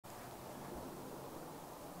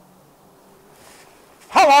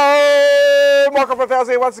Michael from Fowles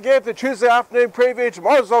here once again for the Tuesday afternoon preview to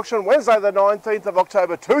Fowles Auction, Wednesday the 19th of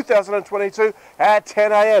October 2022 at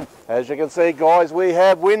 10 a.m. As you can see, guys, we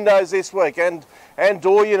have windows this week and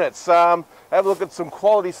door units. Have a look at some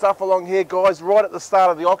quality stuff along here, guys, right at the start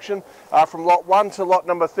of the auction, from lot 1 to lot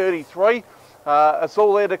number 33. It's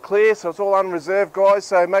all there to clear, so it's all unreserved, guys,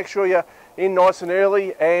 so make sure you're in nice and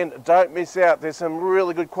early and don't miss out. There's some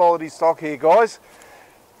really good quality stock here, guys.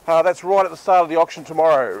 That's right at the start of the auction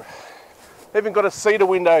tomorrow. Even got a cedar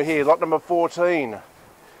window here, lot number 14.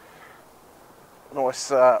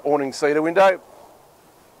 Nice awning cedar window.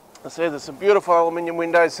 I see there's some beautiful aluminium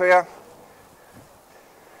windows here.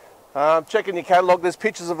 Checking your catalogue, there's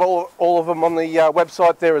pictures of all of them on the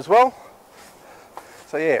website there as well.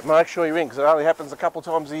 So yeah, make sure you're in because it only happens a couple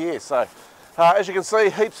times a year. So as you can see,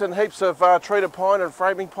 heaps and heaps of treated pine and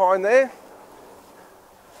framing pine there.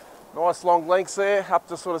 Nice long lengths there, up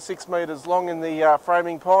to sort of 6 metres long in the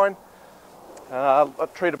framing pine.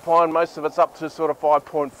 Treated pine, most of it's up to sort of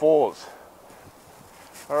 5.4s.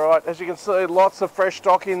 Alright, as you can see, lots of fresh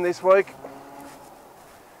stock in this week.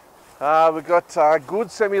 We've got good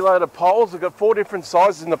semi-loaded poles. We've got 4 different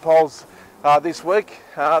sizes in the poles this week.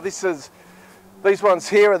 These ones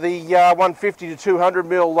here are the 150 to 200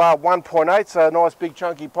 mil 1.8, so nice big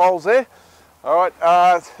chunky poles there. Alright,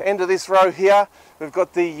 end of this row here, we've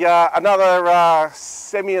got the another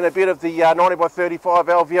semi and a bit of the 90 by 35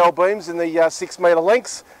 LVL beams in the 6 metre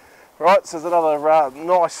lengths. Right, so there's another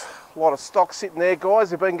nice lot of stock sitting there,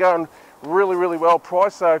 guys. They've been going really well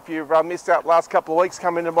priced, so if you've missed out the last couple of weeks,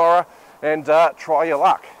 come in tomorrow and try your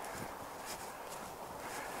luck.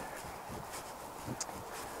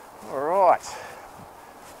 Alright,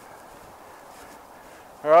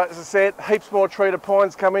 as I said, heaps more treated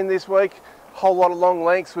pines come in this week. Whole lot of long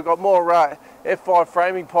lengths. We've got more F5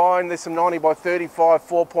 framing pine. There's some 90 by 35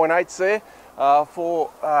 4.8s there.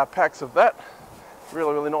 4 packs of that.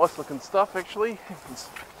 Really nice looking stuff, actually. You can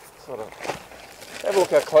sort of have a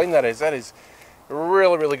look how clean that is. That is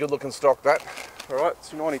really good looking stock, that. Alright,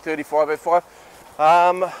 it's 90 35 F5.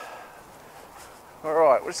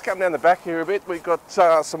 Alright, we'll just come down the back here a bit. We've got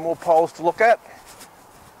some more poles to look at.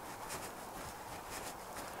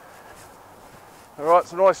 Alright,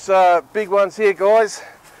 some nice big ones here, guys.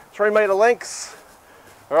 3 metre lengths.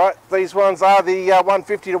 Alright, these ones are the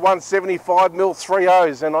 150 to 175 mil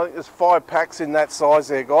 3.0s, and I think there's 5 packs in that size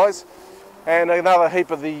there, guys. And another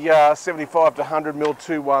heap of the 75 to 100 mil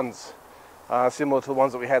 2.1s, similar to the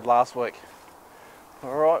ones that we had last week.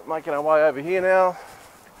 Alright, making our way over here now.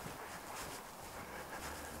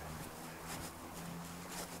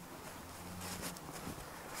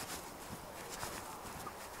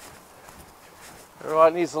 Alright,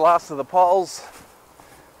 and here's the last of the poles.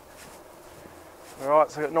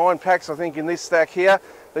 Alright, so I've got 9 packs I think in this stack here.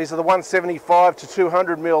 These are the 175 to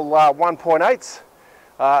 200 mil 1.8s.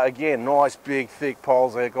 Again, nice big thick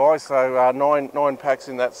poles there, guys, so 9 packs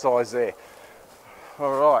in that size there.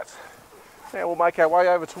 Alright, now we'll make our way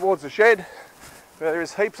over towards the shed. There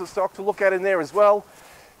is heaps of stock to look at in there as well.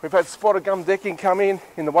 We've had spotted gum decking come in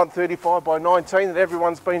the 135 by 19 that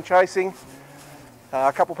everyone's been chasing.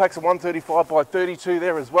 A couple packs of 135 by 32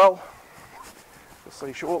 there as well. You'll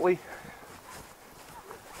see shortly.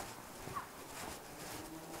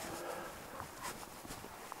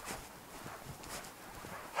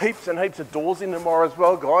 Heaps and heaps of doors in tomorrow as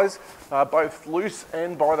well, guys, both loose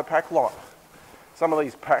and by the pack lot. Some of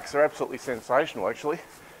these packs are absolutely sensational, actually.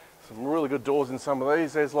 Some really good doors in some of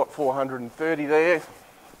these. There's lot 430 there.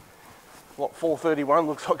 Lot 431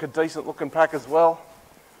 looks like a decent looking pack as well.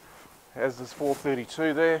 As there's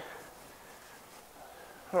 432 there.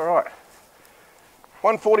 Alright,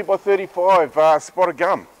 140 by 35 spotted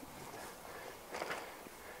gum.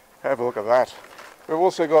 Have a look at that. We've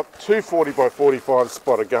also got 240 by 45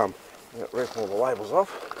 spotted gum. Rip all the labels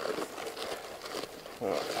off.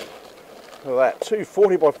 Right. Look at that,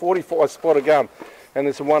 240 by 45 spotted gum. And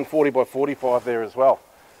there's some 140 by 45 there as well.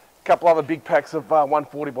 A couple other big packs of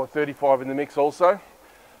 140 by 35 in the mix also.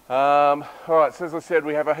 Alright, so as I said,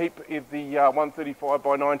 we have a heap of the 135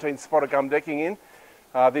 by 19 spotted gum decking in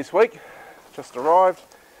this week. Just arrived.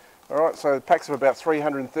 Alright, so packs of about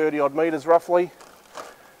 330 odd metres roughly.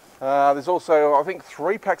 There's also, I think,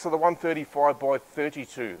 3 packs of the 135 by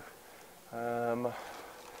 32. That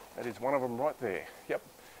is one of them right there. Yep.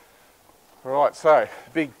 Alright, so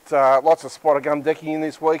big, lots of spotted gum decking in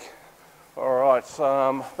this week. Alright,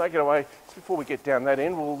 so take it away. Just before we get down that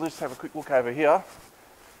end, we'll just have a quick look over here.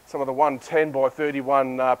 Some of the 110 by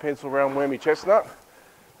 31 pencil round wormy chestnut.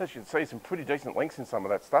 As you can see, some pretty decent lengths in some of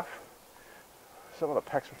that stuff. Some of the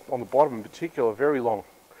packs on the bottom in particular are very long.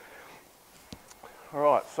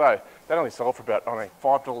 Alright, so that only sold for about, I don't know,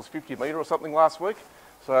 $5.50 a metre or something last week.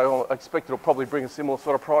 So I expect it'll probably bring a similar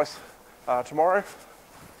sort of price tomorrow.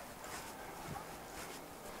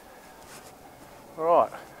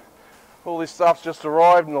 Alright, all this stuff's just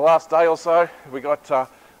arrived in the last day or so. We got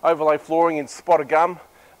overlay flooring in spotted gum,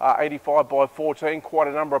 85 by 14, quite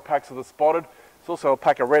a number of packs of the spotted. There's also a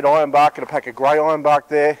pack of red ironbark and a pack of grey ironbark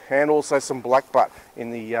there, and also some black butt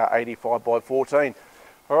in the 85 by 14.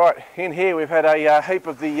 Alright, in here we've had a heap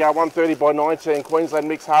of the 130 by 19 Queensland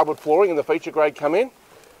mixed hardwood flooring in the feature grade come in.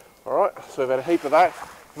 Alright, so we've had a heap of that.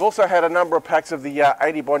 We've also had a number of packs of the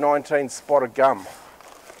 80 by 19 spotted gum.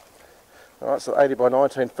 Alright, so 80 by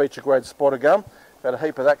 19 feature grade spotted gum. We've had a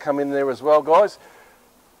heap of that come in there as well, guys.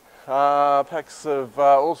 Packs of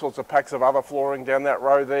all sorts of packs of other flooring down that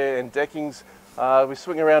row there, and deckings. We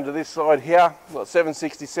swing around to this side here. We've got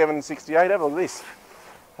 767 and 68. Have a look at this.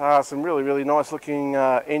 Some really nice looking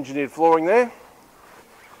engineered flooring there.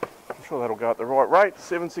 I'm sure that'll go at the right rate.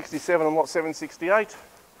 767 and lot 768.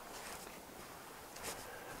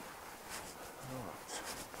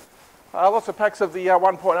 Lots of packs of the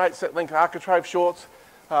 1.8 set length architrave shorts.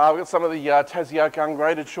 We've got some of the Tassie Oak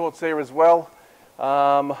ungraded shorts there as well.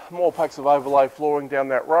 More packs of overlay flooring down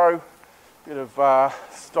that row. Bit of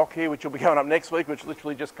stock here which will be going up next week, which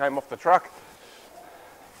literally just came off the truck.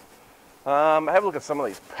 Have a look at some of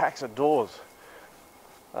these packs of doors.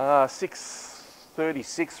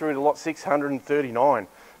 636 through to lot 639.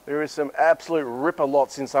 There is some absolute ripper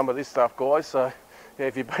lots in some of this stuff, guys. So yeah,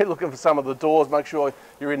 if you've been looking for some of the doors, make sure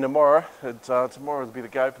you're in tomorrow. Tomorrow will be the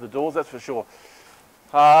go for the doors, that's for sure.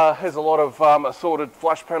 There's a lot of assorted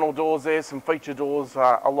flush panel doors there, some feature doors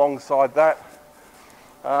alongside that.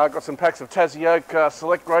 Got some packs of Tassie Oak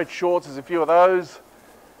select grade shorts, there's a few of those.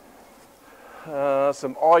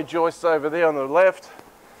 Some eye joists over there on the left,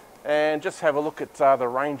 and just have a look at the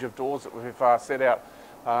range of doors that we've set out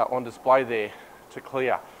on display there to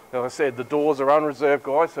clear. As I said, the doors are unreserved,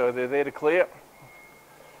 guys, so they're there to clear.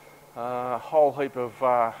 Whole heap of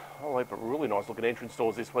really nice looking entrance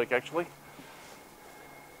doors this week, actually.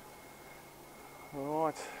 All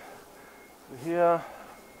right, so here.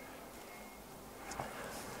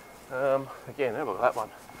 Again, have a look at that one.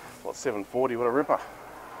 Lot 740, what a ripper.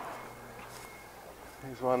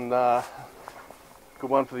 Here's one, good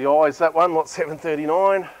one for the eyes, that one, lot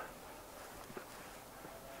 739.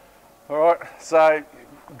 Alright, so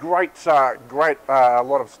great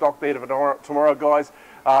lot of stock there for tomorrow, guys.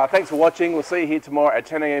 Thanks for watching. We'll see you here tomorrow at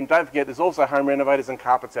 10 AM. Don't forget, there's also home renovators and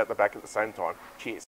carpets out the back at the same time. Cheers.